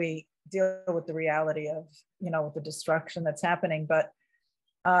 how do we deal with the reality of, with the destruction that's happening? But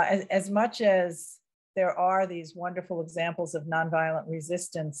as much as there are these wonderful examples of nonviolent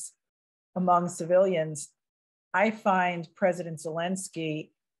resistance among civilians, I find President Zelensky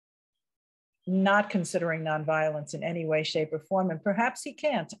not considering nonviolence in any way, shape, or form. And perhaps he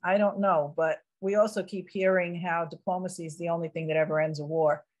can't, I don't know. But we also keep hearing how diplomacy is the only thing that ever ends a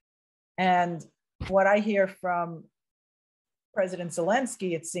war. And what I hear from President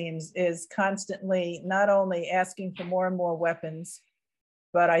Zelensky, it seems, is constantly not only asking for more and more weapons,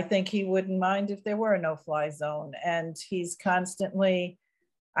 but I think he wouldn't mind if there were a no-fly zone. And he's constantly,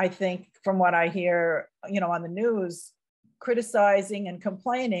 I think, from what I hear, on the news, criticizing and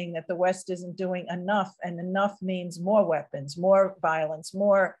complaining that the West isn't doing enough, and enough means more weapons, more violence,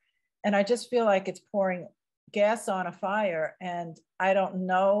 more. And I just feel like it's pouring gas on a fire. And I don't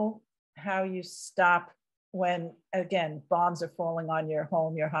know how you stop when, again, bombs are falling on your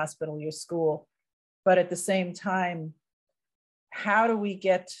home, your hospital, your school. But at the same time, how do we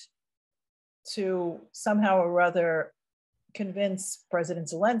get to somehow or other convince President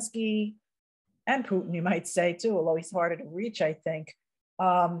Zelensky and Putin, you might say too, although he's harder to reach, I think,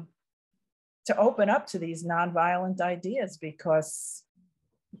 to open up to these nonviolent ideas, because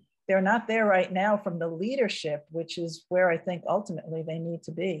they're not there right now from the leadership, which is where I think ultimately they need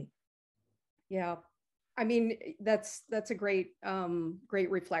to be. Yeah. I mean, that's a great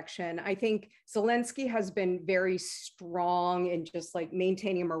reflection. I think Zelensky has been very strong in just like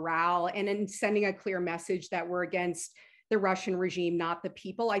maintaining morale and in sending a clear message that we're against the Russian regime, not the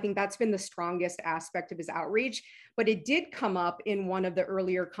people. I think that's been the strongest aspect of his outreach. But it did come up in one of the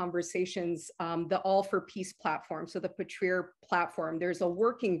earlier conversations, the All for Peace platform. So the Patria platform, there's a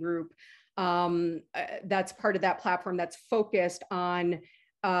working group that's part of that platform that's focused on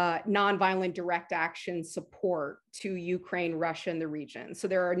nonviolent direct action support to Ukraine, Russia, and the region. So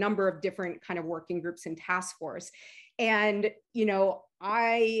there are a number of different kind of working groups and task force. And,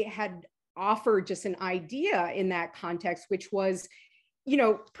 I had offered just an idea in that context, which was,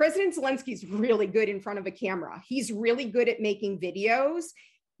 President Zelensky's really good in front of a camera. He's really good at making videos.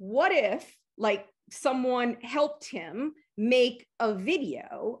 What if, like, someone helped him make a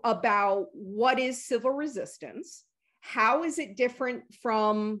video about what is civil resistance? How is it different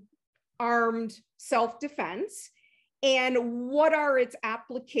from armed self-defense? And what are its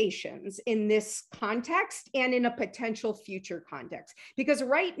applications in this context and in a potential future context? Because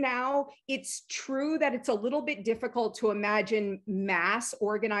right now, it's true that it's a little bit difficult to imagine mass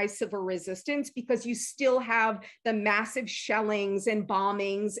organized civil resistance because you still have the massive shellings and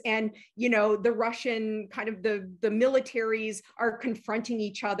bombings and, the Russian kind of the militaries are confronting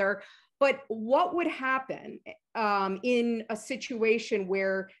each other. But what would happen in a situation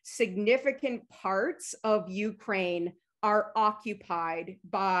where significant parts of Ukraine are occupied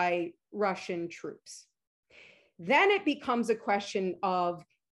by Russian troops? Then it becomes a question of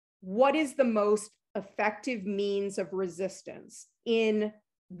what is the most effective means of resistance in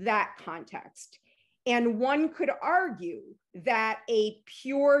that context? And one could argue that a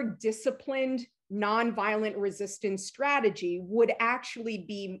pure disciplined nonviolent resistance strategy would actually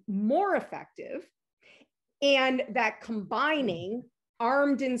be more effective, and that combining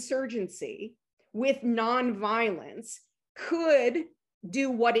armed insurgency with nonviolence could do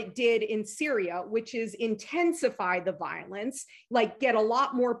what it did in Syria, which is intensify the violence, like get a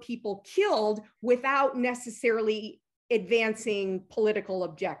lot more people killed without necessarily advancing political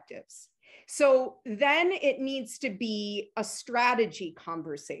objectives. So then it needs to be a strategy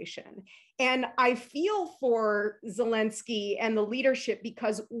conversation. And I feel for Zelensky and the leadership,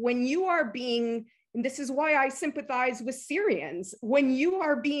 because when you are being, and this is why I sympathize with Syrians, when you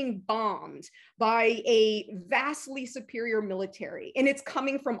are being bombed by a vastly superior military, and it's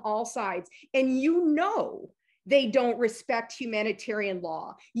coming from all sides, and they don't respect humanitarian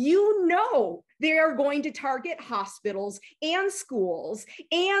law. They are going to target hospitals and schools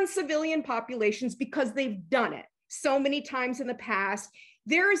and civilian populations because they've done it so many times in the past.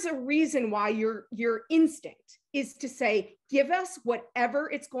 There is a reason why your instinct is to say, give us whatever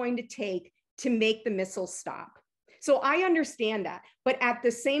it's going to take to make the missiles stop. So I understand that, but at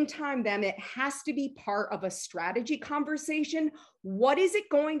the same time, then it has to be part of a strategy conversation. What is it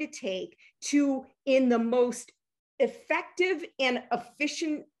going to take to, in the most effective and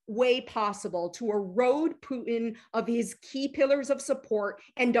efficient way possible, to erode Putin of his key pillars of support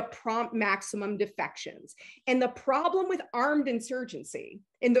and to prompt maximum defections? And the problem with armed insurgency,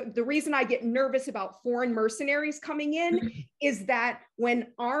 and the reason I get nervous about foreign mercenaries coming in, is that when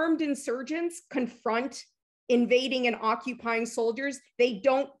armed insurgents confront invading and occupying soldiers, they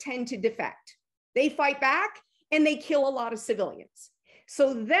don't tend to defect. They fight back and they kill a lot of civilians.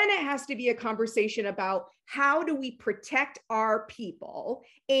 So then it has to be a conversation about how do we protect our people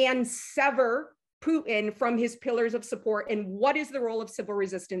and sever Putin from his pillars of support, and what is the role of civil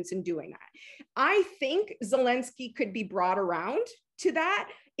resistance in doing that? I think Zelensky could be brought around to that.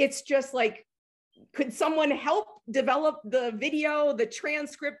 It's just like, could someone help develop the video, the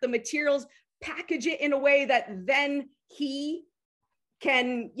transcript, the materials, package it in a way that then he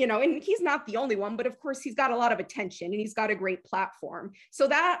can, you know, and he's not the only one, but of course he's got a lot of attention and he's got a great platform. So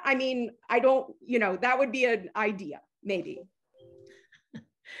that, I mean, I don't, you know, that would be an idea, maybe.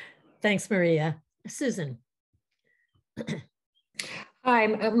 Thanks, Maria. Susan. Hi,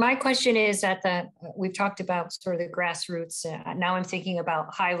 my question is we've talked about sort of the grassroots. Now I'm thinking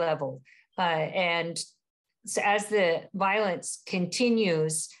about high level. And so as the violence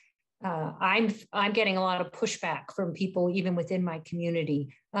continues, I'm getting a lot of pushback from people even within my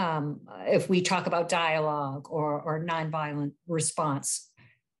community. If we talk about dialogue or nonviolent response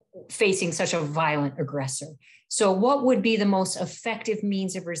facing such a violent aggressor. So what would be the most effective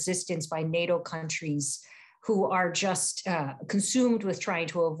means of resistance by NATO countries who are just consumed with trying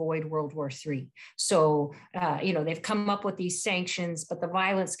to avoid World War III? So, you know, they've come up with these sanctions, but the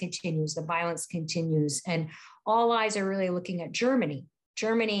violence continues, and all eyes are really looking at Germany.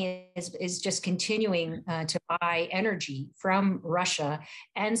 Germany is just continuing to buy energy from Russia.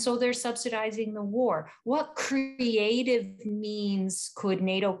 And so they're subsidizing the war. What creative means could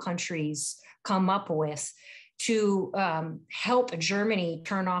NATO countries come up with to help Germany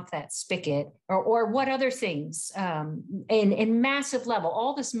turn off that spigot, or what other things in massive level?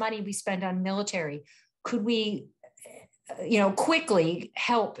 All this money we spend on military, could we, you know, quickly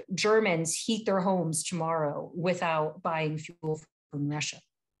help Germans heat their homes tomorrow without buying fuel from Russia?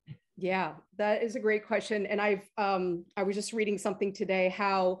 Yeah, that is a great question. And I was just reading something today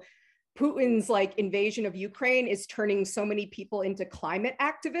how Putin's like invasion of Ukraine is turning so many people into climate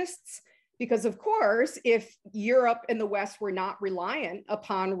activists. Because of course, if Europe and the West were not reliant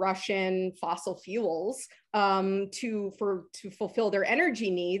upon Russian fossil fuels to fulfill their energy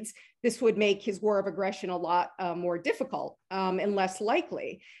needs, this would make his war of aggression a lot more difficult and less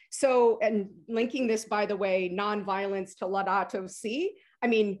likely. So, and linking this, by the way, nonviolence to Laudato Si, I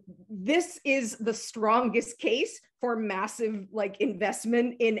mean, this is the strongest case for massive like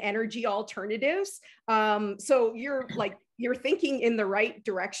investment in energy alternatives. So you're thinking in the right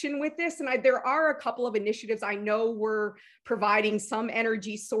direction with this. And there are a couple of initiatives I know we're providing some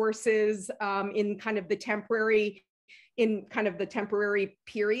energy sources in kind of the temporary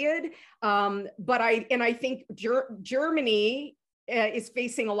period. But I think Germany is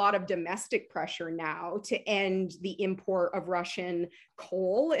facing a lot of domestic pressure now to end the import of Russian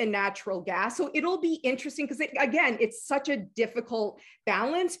coal and natural gas. So it'll be interesting because, again, it's such a difficult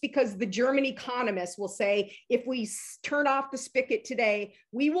balance, because the German economists will say, if we turn off the spigot today,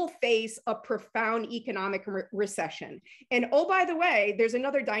 we will face a profound economic recession. And oh, by the way, there's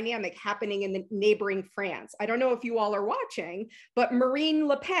another dynamic happening in the neighboring France. I don't know if you all are watching, but Marine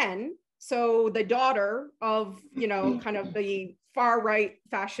Le Pen, so the daughter of, you know, kind of the far right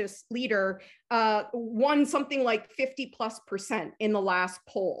fascist leader, won something like 50+% in the last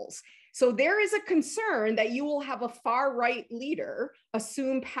polls. So there is a concern that you will have a far right leader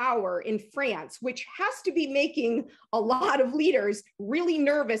assume power in France, which has to be making a lot of leaders really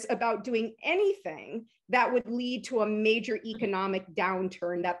nervous about doing anything that would lead to a major economic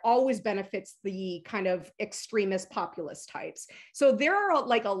downturn that always benefits the kind of extremist populist types. So there are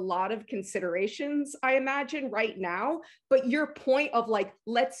like a lot of considerations, I imagine, right now. But your point of like,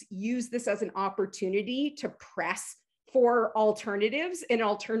 let's use this as an opportunity to press for alternatives and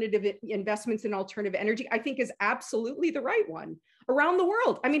alternative investments in alternative energy, I think is absolutely the right one around the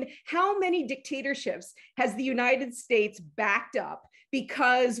world. I mean, how many dictatorships has the United States backed up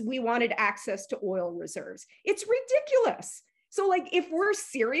because we wanted access to oil reserves? It's ridiculous. So like, if we're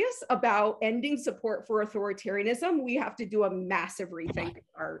serious about ending support for authoritarianism, we have to do a massive rethink of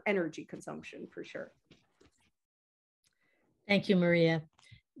our energy consumption for sure. Thank you, Maria.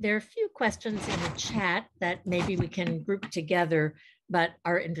 There are a few questions in the chat that maybe we can group together, but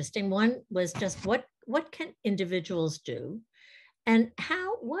are interesting. One was just what can individuals do, and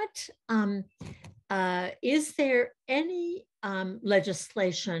is there any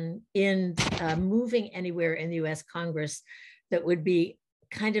legislation in moving anywhere in the U.S. Congress that would be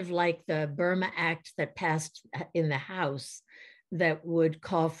kind of like the Burma Act that passed in the House, that would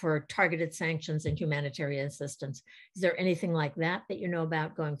call for targeted sanctions and humanitarian assistance? Is there anything like that that you know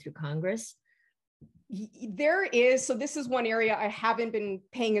about going through Congress? There is, so this is one area I haven't been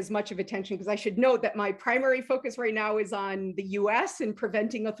paying as much of attention, because I should note that my primary focus right now is on the US and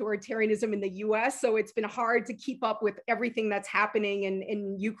preventing authoritarianism in the US. So it's been hard to keep up with everything that's happening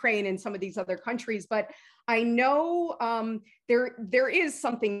in Ukraine and some of these other countries. But I know there is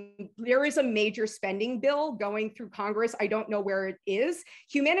a major spending bill going through Congress. I don't know where it is.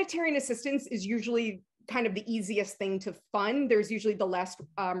 Humanitarian assistance is usually kind of the easiest thing to fund. There's usually the less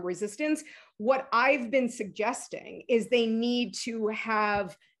resistance. What I've been suggesting is they need to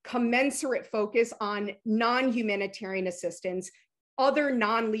have commensurate focus on non-humanitarian assistance, other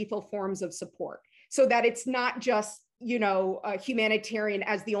non-lethal forms of support, so that it's not just, you know, humanitarian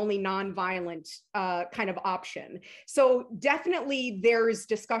as the only non-violent kind of option. So definitely there's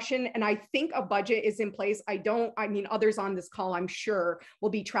discussion, and I think a budget is in place. I mean, others on this call, I'm sure, will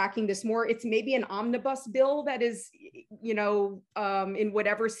be tracking this more. It's maybe an omnibus bill that is, you know, in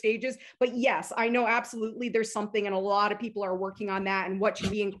whatever stages. But yes, I know absolutely there's something, and a lot of people are working on that, and what should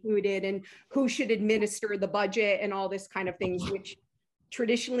be included, and who should administer the budget, and all this kind of things, which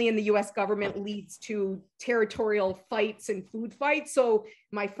traditionally in the US government leads to territorial fights and food fights. So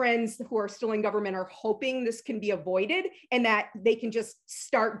my friends who are still in government are hoping this can be avoided, and that they can just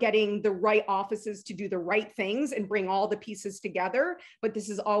start getting the right offices to do the right things and bring all the pieces together. But this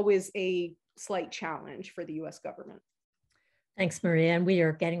is always a slight challenge for the US government. Thanks, Maria. And we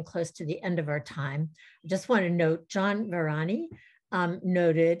are getting close to the end of our time. I just want to note, John Varani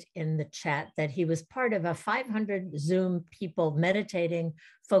noted in the chat that he was part of a 500 Zoom people meditating,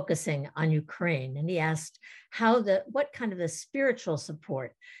 focusing on Ukraine. And he asked what kind of the spiritual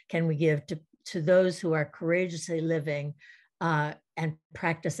support can we give to those who are courageously living and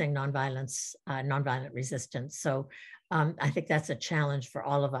practicing nonviolence, nonviolent resistance. So I think that's a challenge for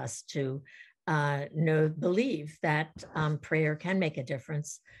all of us to believe that prayer can make a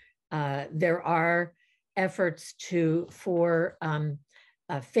difference. There are efforts for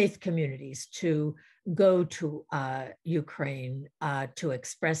faith communities to go to Ukraine to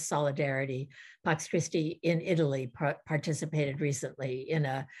express solidarity. Pax Christi in Italy participated recently in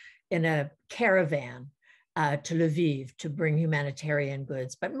a caravan to Lviv to bring humanitarian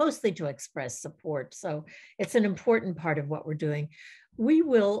goods, but mostly to express support. So it's an important part of what we're doing. We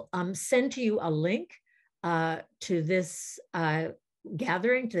will send to you a link to this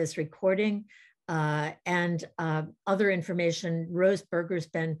gathering, to this recording, and other information. Rose Berger's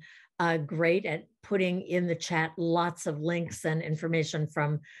been great at putting in the chat lots of links and information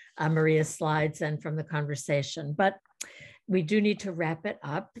from Maria's slides and from the conversation. But we do need to wrap it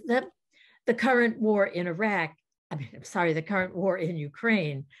up. The current war in the current war in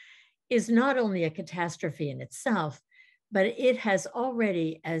Ukraine is not only a catastrophe in itself, but it has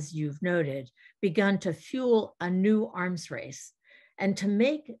already, as you've noted, begun to fuel a new arms race and to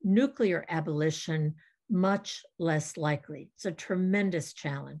make nuclear abolition much less likely. It's a tremendous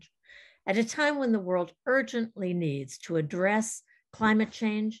challenge. At a time when the world urgently needs to address climate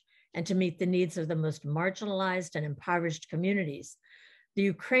change and to meet the needs of the most marginalized and impoverished communities, the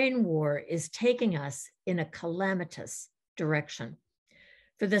Ukraine war is taking us in a calamitous direction.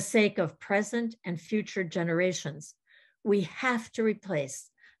 For the sake of present and future generations, we have to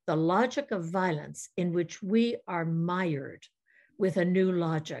replace the logic of violence in which we are mired with a new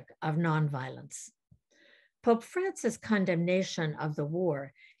logic of nonviolence. Pope Francis' condemnation of the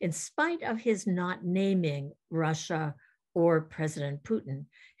war, in spite of his not naming Russia or President Putin,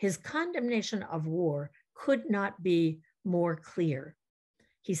 his condemnation of war could not be more clear.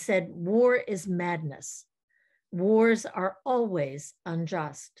 He said, "War is madness. Wars are always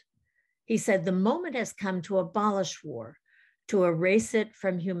unjust." He said, "The moment has come to abolish war, to erase it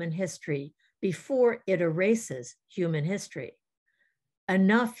from human history before it erases human history.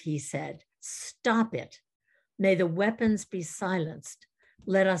 Enough," he said, "stop it. May the weapons be silenced.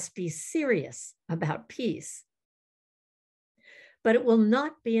 Let us be serious about peace." But it will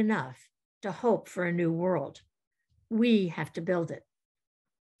not be enough to hope for a new world. We have to build it.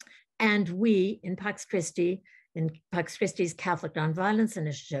 And we in Pax Christi's Catholic Nonviolence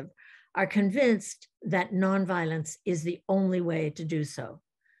Initiative, are convinced that nonviolence is the only way to do so.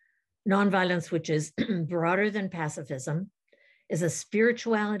 Nonviolence, which is broader than pacifism, is a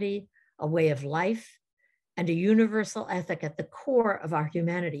spirituality, a way of life, and a universal ethic at the core of our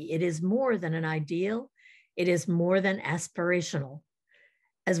humanity. It is more than an ideal. It is more than aspirational.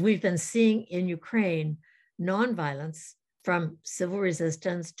 As we've been seeing in Ukraine, nonviolence, from civil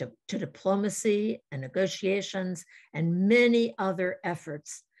resistance to diplomacy and negotiations and many other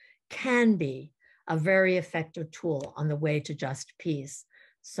efforts, can be a very effective tool on the way to just peace.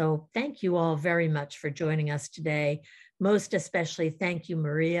 So thank you all very much for joining us today. Most especially, thank you,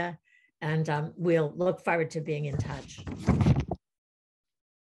 Maria, And we'll look forward to being in touch.